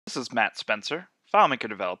This is Matt Spencer, FileMaker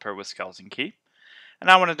developer with Skeleton Key,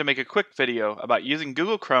 and I wanted to make a quick video about using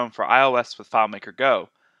Google Chrome for iOS with FileMaker Go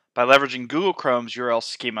by leveraging Google Chrome's URL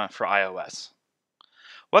schema for iOS.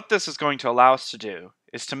 What this is going to allow us to do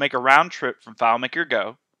is to make a round trip from FileMaker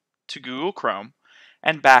Go to Google Chrome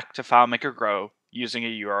and back to FileMaker Go using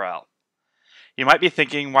a URL. You might be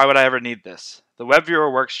thinking, why would I ever need this? The web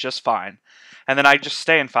viewer works just fine, and then I just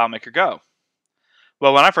stay in FileMaker Go.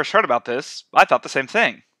 Well, when I first heard about this, I thought the same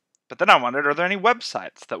thing. But then I wondered, are there any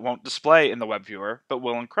websites that won't display in the web viewer, but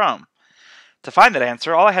will in Chrome? To find that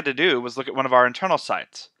answer, all I had to do was look at one of our internal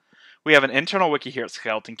sites. We have an internal wiki here at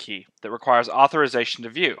Skeleton Key that requires authorization to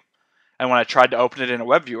view, and when I tried to open it in a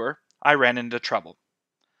web viewer, I ran into trouble.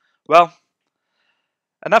 Well,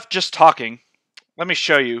 enough just talking. Let me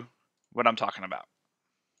show you what I'm talking about.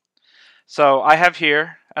 So I have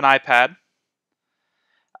here an iPad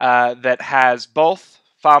that has both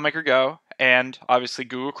FileMaker Go and obviously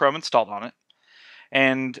Google Chrome installed on it.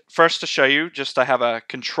 And first, to show you, I have a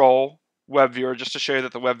control web viewer just to show you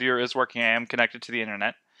that the web viewer is working. I am connected to the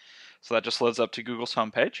internet, so that just loads up to Google's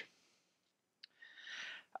homepage.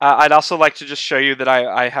 I'd also like to just show you that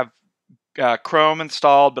I have Chrome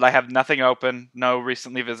installed, but I have nothing open, no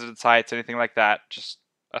recently visited sites, anything like that, just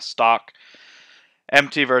a stock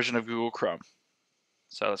empty version of Google Chrome.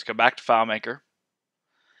 So let's go back to FileMaker.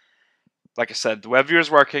 Like I said, the web viewer is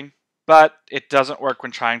working, but it doesn't work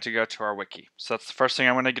when trying to go to our wiki. So that's the first thing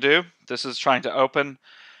I'm going to do. This is trying to open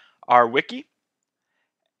our wiki,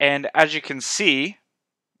 and as you can see,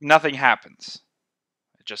 nothing happens.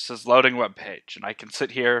 It just says loading web page, and I can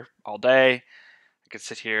sit here all day. I can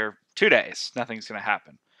sit here 2 days. Nothing's going to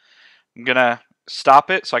happen. I'm going to stop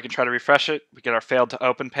it so I can try to refresh it. We get our failed to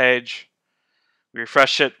open page. We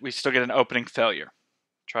refresh it. We still get an opening failure.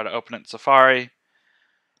 Try to open it in Safari.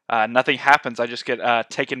 Nothing happens. I just get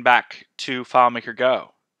taken back to FileMaker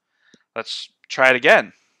Go. Let's try it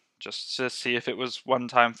again, just to see if it was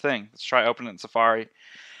one-time thing. Let's try opening it in Safari.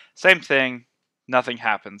 Same thing. Nothing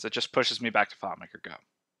happens. It just pushes me back to FileMaker Go.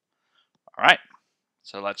 All right.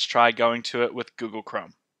 So let's try going to it with Google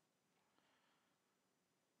Chrome.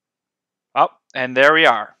 Oh, and there we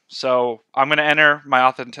are. So I'm going to enter my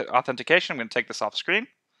authentication. I'm going to take this off screen.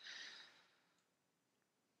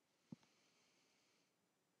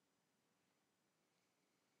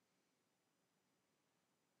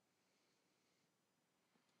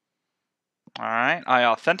 All right, I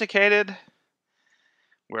authenticated.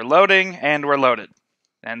 We're loading, and we're loaded.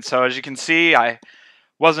 And so as you can see, I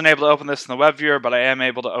wasn't able to open this in the web viewer, but I am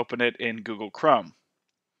able to open it in Google Chrome.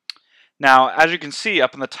 Now, as you can see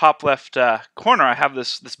up in the top left corner, I have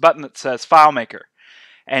this button that says FileMaker.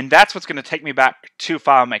 And that's what's going to take me back to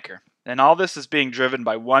FileMaker. And all this is being driven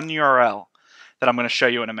by one URL that I'm going to show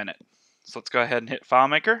you in a minute. So let's go ahead and hit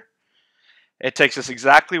FileMaker. It takes us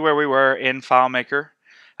exactly where we were in FileMaker.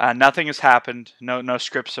 Nothing has happened. No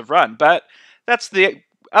scripts have run. But that's the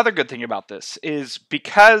other good thing about this, is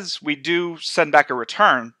because we do send back a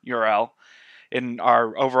return URL in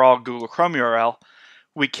our overall Google Chrome URL,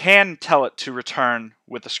 we can tell it to return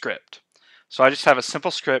with a script. So I just have a simple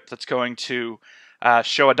script that's going to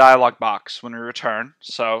show a dialog box when we return.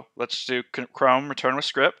 So let's do Chrome return with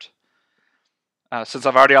script. Since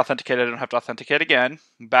I've already authenticated, I don't have to authenticate again.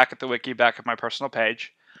 I'm back at the wiki, back at my personal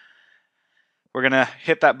page. We're gonna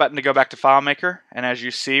hit that button to go back to FileMaker, and as you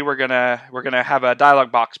see, we're gonna have a dialog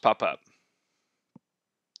box pop up.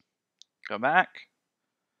 Go back.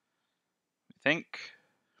 We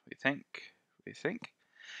think,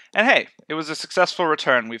 and hey, it was a successful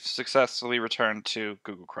return. We've successfully returned to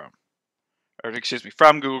Google Chrome, or excuse me,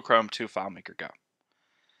 from Google Chrome to FileMaker Go.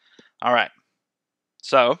 All right,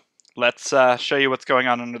 so let's show you what's going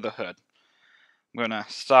on under the hood. I'm gonna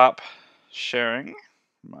stop sharing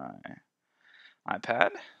my iPad.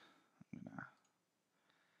 I'm gonna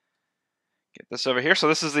get this over here. So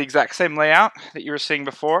this is the exact same layout that you were seeing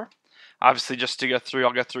before. Obviously, just to go through,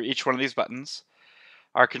 I'll go through each one of these buttons.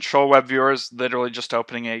 Our control web viewer is literally just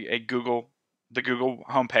opening the Google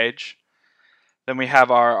homepage. Then we have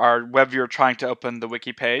our web viewer trying to open the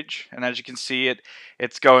wiki page, and as you can see,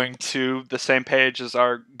 it's going to the same page as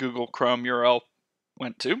our Google Chrome URL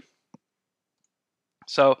went to.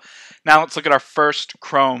 So now let's look at our first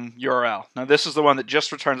Chrome URL. Now this is the one that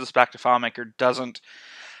just returns us back to FileMaker, doesn't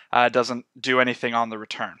do anything on the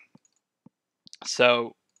return.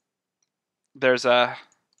 So there are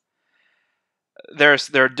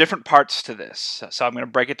different parts to this. So I'm going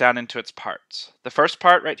to break it down into its parts. The first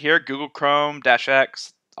part right here, Google Chrome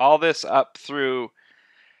 -X, all this up through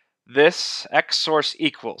this X source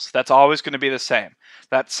equals. That's always going to be the same.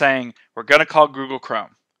 That's saying we're going to call Google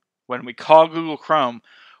Chrome. When we call Google Chrome,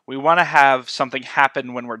 we want to have something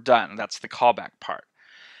happen when we're done. That's the callback part.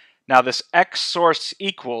 Now this x source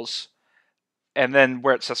equals, and then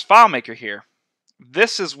where it says FileMaker here,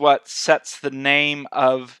 this is what sets the name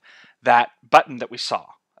of that button that we saw,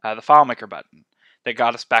 the FileMaker button that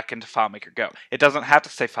got us back into FileMaker Go. It doesn't have to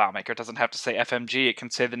say FileMaker, it doesn't have to say FMG, it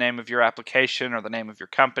can say the name of your application or the name of your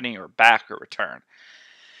company or back or return.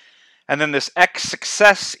 And then this x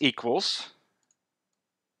success equals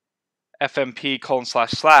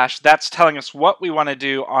FMP://, that's telling us what we want to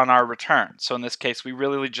do on our return. So in this case, we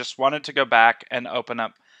really just wanted to go back and open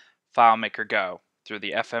up FileMaker Go through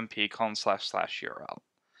the FMP:// URL.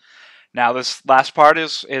 Now this last part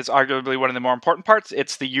is arguably one of the more important parts.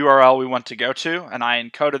 It's the URL we want to go to, and I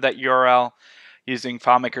encoded that URL using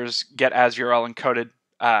FileMaker's getAsURL encoded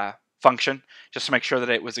function just to make sure that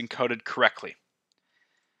it was encoded correctly.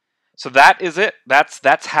 So that is it.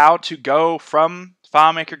 That's how to go from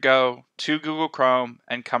FileMaker Go to Google Chrome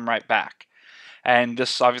and come right back. And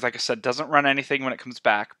this obviously, like I said, doesn't run anything when it comes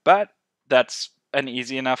back, but that's an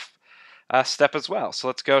easy enough step as well. So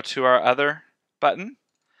let's go to our other button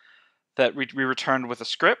that we returned with a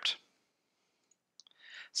script.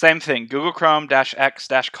 Same thing, Google Chrome -x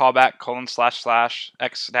 -callback :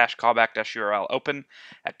 x -callback -URL open,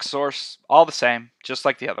 x source, all the same, just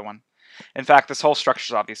like the other one. In fact, this whole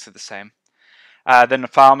structure is obviously the same. Then the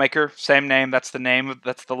FileMaker, same name. That's the name.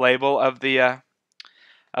 That's the label of the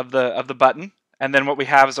button. And then what we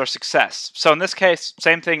have is our success. So in this case,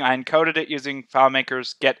 same thing. I encoded it using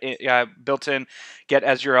FileMaker's built-in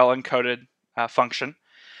getAsURL encoded function,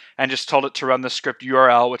 and just told it to run the script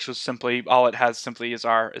URL, which was simply all it has. Simply is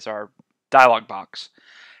our dialog box.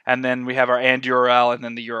 And then we have our and URL, and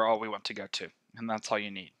then the URL we want to go to, and that's all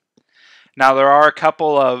you need. Now there are a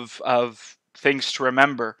couple of things to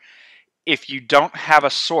remember. If you don't have a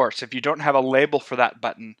source, if you don't have a label for that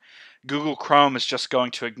button, Google Chrome is just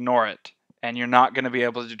going to ignore it, and you're not going to be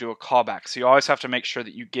able to do a callback. So you always have to make sure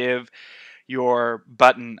that you give your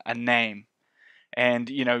button a name, and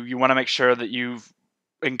you want to make sure that you've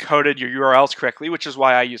encoded your URLs correctly, which is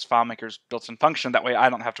why I use FileMaker's built-in function. That way I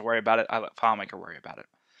don't have to worry about it. I let FileMaker worry about it.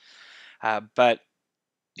 But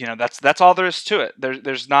that's all there is to it.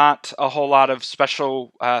 There's not a whole lot of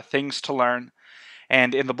special things to learn.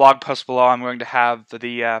 And in the blog post below, I'm going to have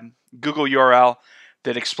the Google URL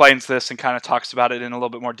that explains this and kind of talks about it in a little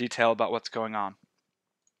bit more detail about what's going on.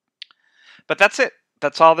 But that's it.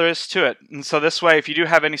 That's all there is to it. And so this way, if you do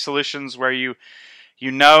have any solutions where you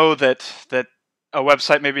know that a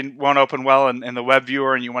website maybe won't open well in the web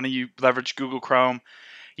viewer and you want to leverage Google Chrome,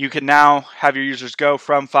 you can now have your users go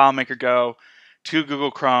from FileMaker Go to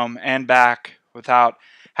Google Chrome and back without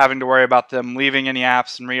having to worry about them leaving any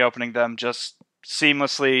apps and reopening them, just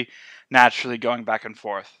seamlessly, naturally going back and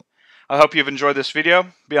forth. I hope you've enjoyed this video.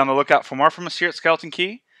 Be on the lookout for more from us here at Skeleton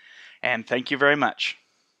Key, and thank you very much.